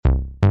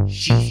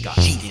She's got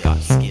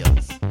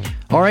skills.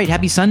 All right,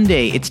 happy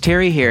Sunday. It's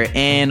Terry here,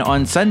 and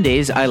on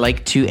Sundays, I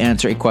like to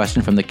answer a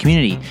question from the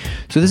community.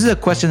 So this is a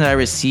question that I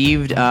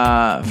received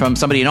from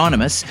somebody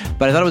anonymous,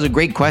 but I thought it was a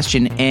great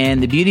question,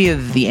 and the beauty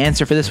of the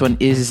answer for this one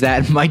is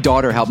that my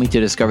daughter helped me to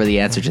discover the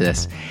answer to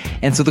this.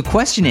 And so the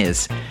question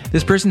is,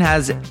 this person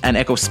has an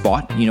Echo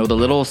Spot, the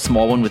little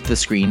small one with the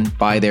screen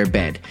by their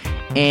bed.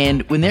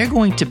 And when they're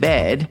going to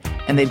bed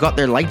and they've got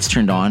their lights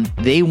turned on,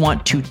 they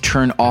want to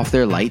turn off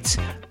their lights,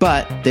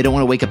 but they don't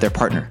want to wake up their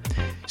partner.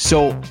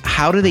 So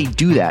how do they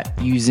do that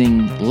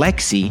using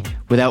Lexi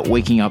without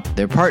waking up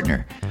their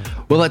partner?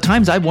 Well, at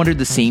times I've wondered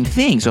the same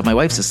thing. So if my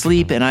wife's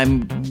asleep and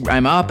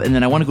I'm up and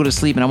then I want to go to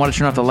sleep and I want to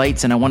turn off the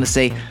lights and I want to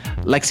say,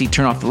 Lexi,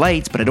 turn off the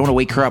lights, but I don't want to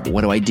wake her up,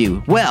 what do I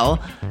do?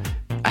 Well,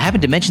 I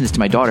happened to mention this to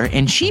my daughter,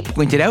 and she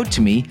pointed out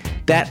to me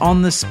that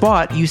on the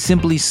Spot, you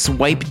simply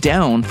swipe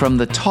down from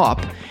the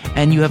top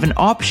and you have an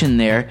option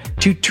there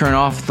to turn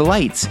off the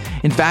lights.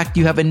 In fact,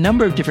 you have a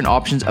number of different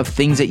options of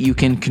things that you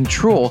can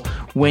control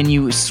when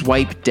you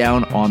swipe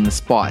down on the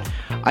Spot.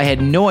 I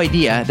had no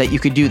idea that you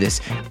could do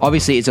this.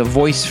 Obviously, it's a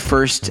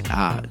voice-first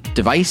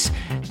device.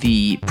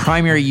 The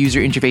primary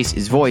user interface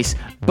is voice,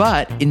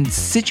 but in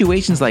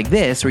situations like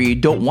this where you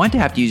don't want to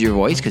have to use your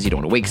voice because you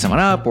don't want to wake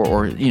someone up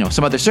or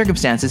some other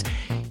circumstances,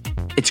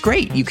 it's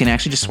great. You can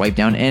actually just swipe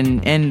down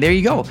and there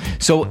you go.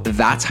 So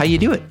that's how you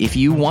do it. If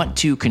you want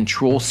to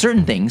control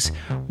certain things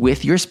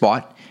with your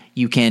Spot,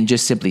 you can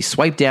just simply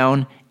swipe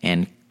down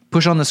and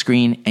push on the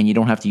screen and you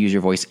don't have to use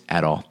your voice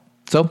at all.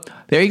 So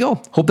there you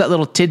go. Hope that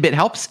little tidbit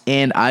helps,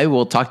 and I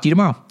will talk to you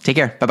tomorrow. Take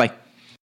care. Bye-bye.